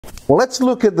Well, let's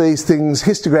look at these things,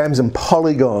 histograms and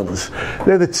polygons.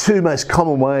 They're the two most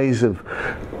common ways of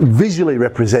visually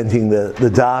representing the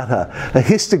data. A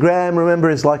histogram, remember,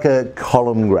 is like a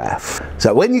column graph.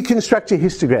 So when you construct your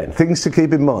histogram, things to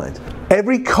keep in mind.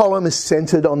 Every column is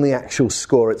centered on the actual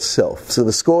score itself. So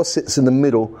the score sits in the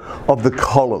middle of the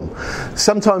column.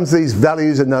 Sometimes these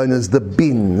values are known as the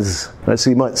bins. Right, so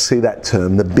you might see that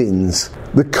term, the bins.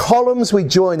 The columns we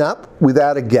join up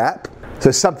without a gap. So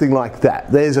something like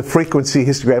that. There's a frequency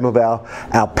histogram of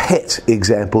our pet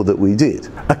example that we did.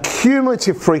 A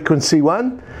cumulative frequency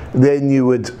one, then you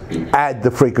would add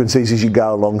the frequencies as you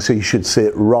go along, so you should see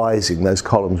it rising. Those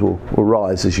columns will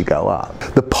rise as you go up.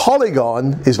 The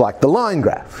polygon is like the line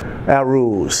graph. Our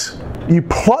rules. You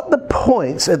plot the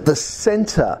points at the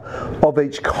center of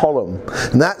each column,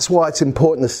 and that's why it's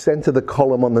important to center the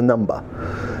column on the number.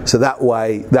 So that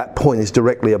way, that point is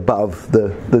directly above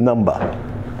the number.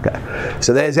 Okay.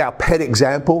 So there's our pet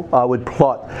example. I would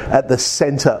plot at the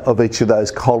center of each of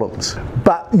those columns.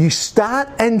 But you start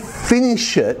and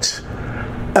finish it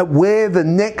at where the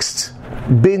next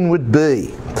bin would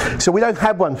be. So we don't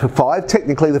have one for 5.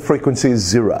 Technically the frequency is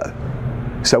 0.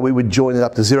 So we would join it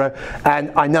up to 0.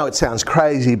 And I know it sounds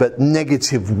crazy, but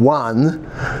 -1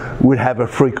 would have a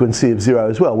frequency of 0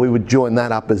 as well. We would join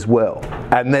that up as well.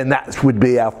 And then that would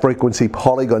be our frequency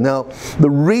polygon. Now,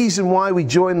 the reason why we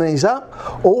join these up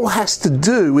all has to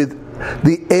do with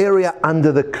the area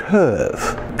under the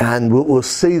curve. And we'll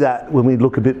see that when we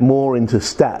look a bit more into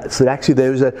stats, that actually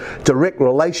there is a direct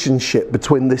relationship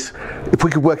between this, if we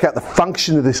could work out the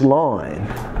function of this line,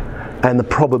 and the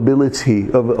probability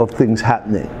of things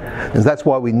happening. And that's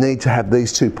why we need to have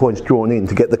these 2 points drawn in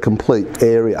to get the complete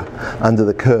area under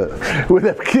the curve. With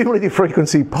a cumulative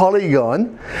frequency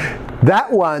polygon,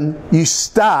 that one you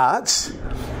start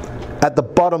at the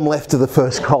bottom left of the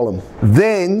first column.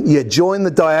 Then you join the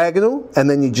diagonal, and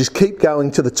then you just keep going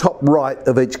to the top right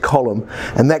of each column,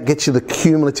 and that gets you the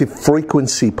cumulative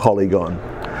frequency polygon.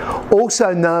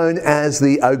 Also known as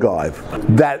the ogive.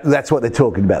 That's what they're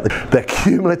talking about, the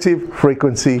cumulative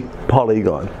frequency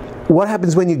polygon. What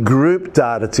happens when you group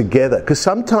data together? Because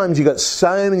sometimes you've got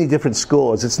so many different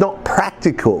scores, it's not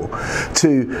practical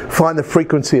to find the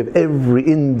frequency of every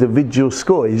individual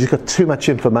score. You've just got too much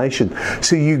information.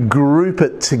 So you group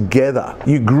it together.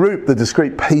 You group the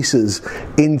discrete pieces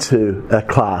into a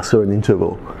class or an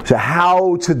interval. So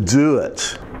how to do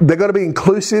it? They've got to be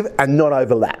inclusive and not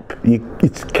overlap.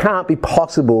 It can't be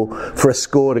possible for a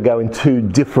score to go in 2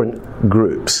 different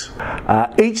groups.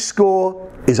 Each score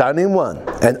is only in one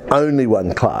and only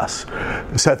one class.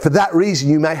 So for that reason,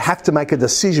 you may have to make a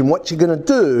decision what you're going to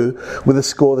do with a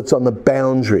score that's on the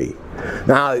boundary.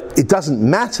 Now, it doesn't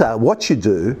matter what you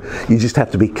do, you just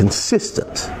have to be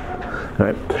consistent.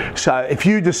 Right. So if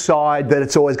you decide that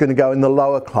it's always going to go in the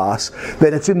lower class,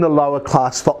 then it's in the lower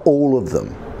class for all of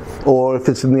them. Or if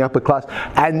it's in the upper class.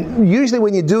 And usually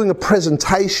when you're doing a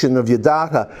presentation of your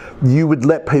data, you would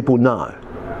let people know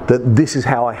that this is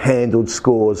how I handled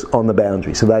scores on the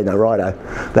boundary. So they know, righto,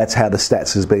 that's how the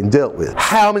stats has been dealt with.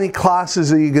 How many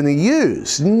classes are you going to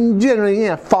use?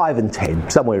 Generally, 5 and 10,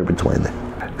 somewhere in between there.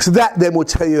 So that then will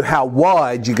tell you how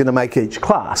wide you're going to make each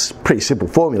class. Pretty simple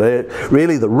formula.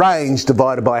 Really the range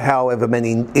divided by however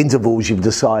many intervals you've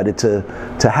decided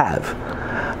to have.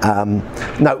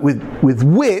 Now with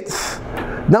width,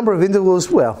 number of intervals,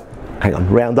 well, hang on,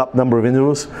 round up number of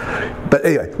intervals. But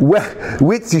anyway,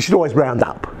 width you should always round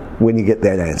up when you get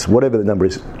that answer. Whatever the number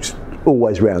is, just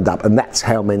always round up, and that's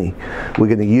how many we're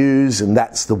going to use, and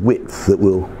that's the width that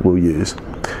we'll use.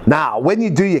 Now, when you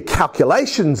do your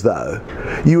calculations though,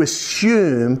 you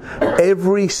assume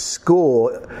every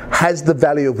score has the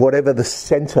value of whatever the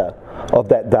center of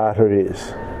that data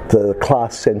is. The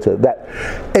class center, that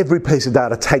every piece of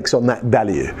data takes on that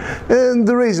value. And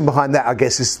the reason behind that, I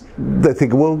guess, is they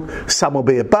think, well, some will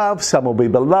be above, some will be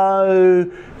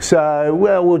below, so,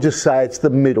 well, we'll just say it's the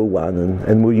middle one,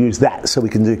 and we'll use that so we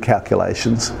can do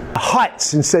calculations.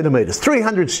 Heights in centimetres.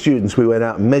 300 students, we went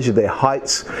out and measured their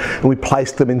heights, and we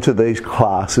placed them into these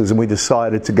classes, and we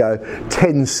decided to go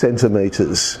 10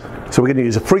 centimetres. So we're going to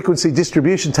use a frequency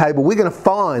distribution table. We're going to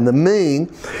find the mean.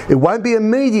 It won't be a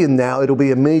median now, it'll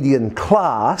be a median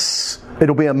class.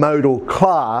 It'll be a modal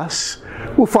class.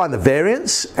 We'll find the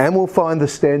variance and we'll find the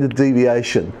standard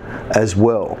deviation as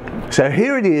well. So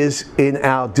here it is in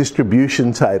our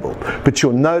distribution table. But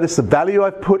you'll notice the value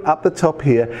I've put up the top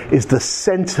here is the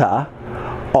center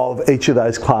of each of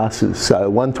those classes. So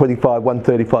 125,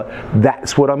 135,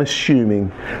 that's what I'm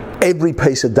assuming every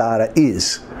piece of data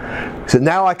is. So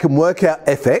now I can work out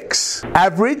fx,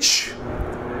 average,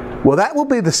 Well, that will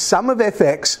be the sum of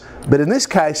fx, but in this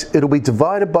case it'll be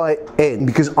divided by n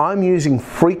because I'm using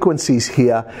frequencies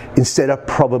here instead of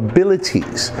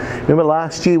probabilities. Remember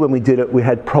last year when we did it, we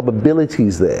had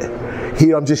probabilities there.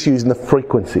 Here I'm just using the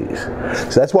frequencies.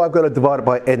 So that's why I've got to divide it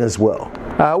by n as well.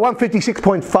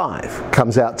 156.5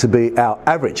 comes out to be our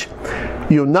average.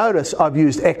 You'll notice I've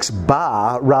used x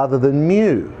bar rather than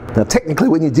mu. Now technically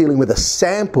when you're dealing with a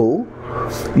sample,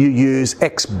 you use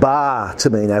x bar to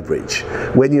mean average.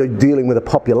 When you're dealing with a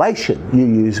population, you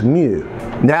use mu.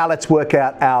 Now let's work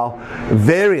out our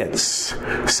variance.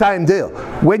 Same deal.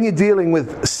 When you're dealing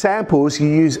with samples, you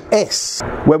use S.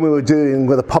 When we were dealing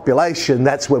with a population,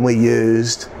 that's when we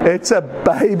used, it's a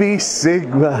baby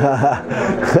sigma.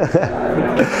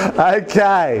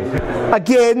 Okay.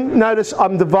 Again, notice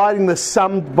I'm dividing the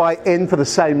sum by n for the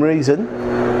same reason.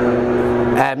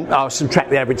 And I'll subtract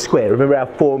the average square. Remember our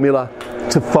formula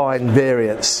to find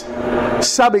variance.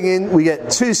 Subbing in, we get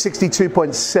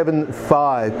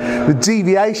 262.75. The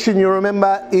deviation, you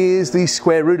remember, is the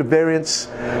square root of variance,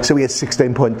 so we get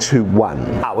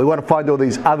 16.21. We want to find all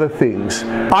these other things.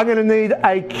 I'm going to need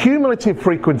a cumulative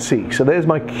frequency. So there's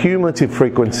my cumulative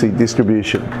frequency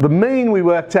distribution. The mean we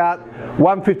worked out,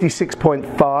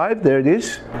 156.5, there it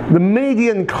is. The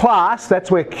median class, that's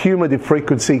where cumulative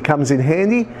frequency comes in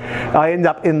handy. I end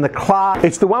up in the class,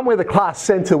 it's the one where the class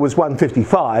center was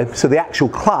 155, so the actual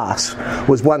class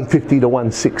was 150 to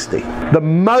 160. The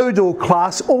modal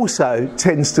class also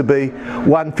tends to be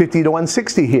 150 to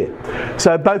 160 here.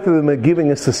 So both of them are giving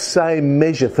us the same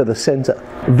measure for the center.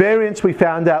 Variance we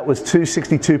found out was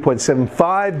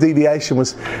 262.75, deviation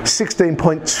was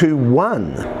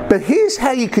 16.21. But here's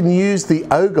how you can use the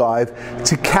ogive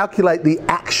to calculate the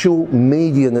actual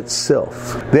median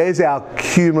itself. There's our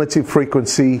cumulative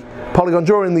frequency polygon.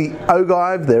 Draw in the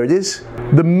ogive, there it is.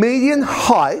 The median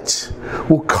height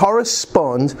will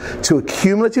correspond to a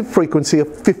cumulative frequency of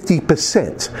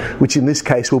 50%, which in this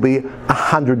case will be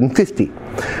 150.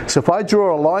 So if I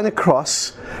draw a line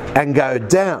across and go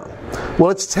down, well,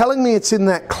 it's telling me it's in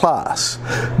that class,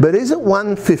 but is it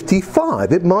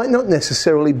 155? It might not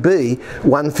necessarily be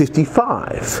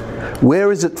 155.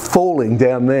 Where is it falling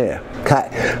down there?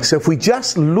 Okay, so if we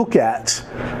just look at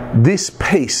this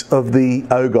piece of the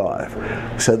ogive,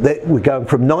 so that we're going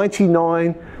from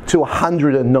 99 to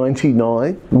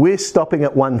 199. We're stopping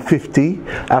at 150.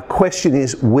 Our question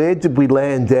is, where did we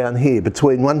land down here?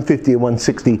 Between 150 and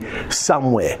 160,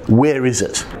 somewhere. Where is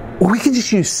it? Well, we can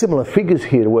just use similar figures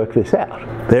here to work this out.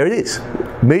 There it is.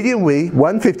 Median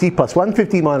 150 plus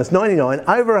 150 minus 99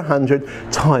 over 100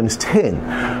 times 10.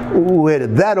 Where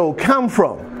did that all come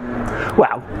from?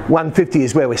 Well, 150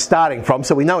 is where we're starting from,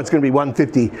 so we know it's going to be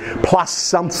 150 plus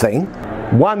something.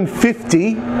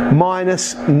 150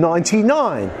 minus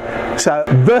 99. So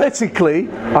vertically,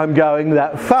 I'm going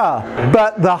that far.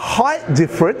 But the height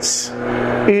difference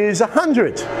is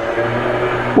 100.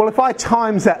 Well, if I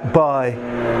times that by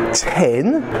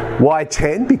 10, why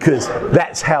 10? Because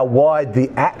that's how wide the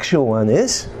actual one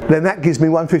is. Then that gives me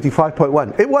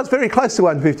 155.1. It was very close to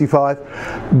 155,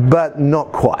 but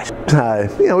not quite. So,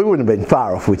 we wouldn't have been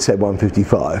far off if we'd said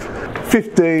 155.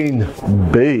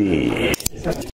 15B.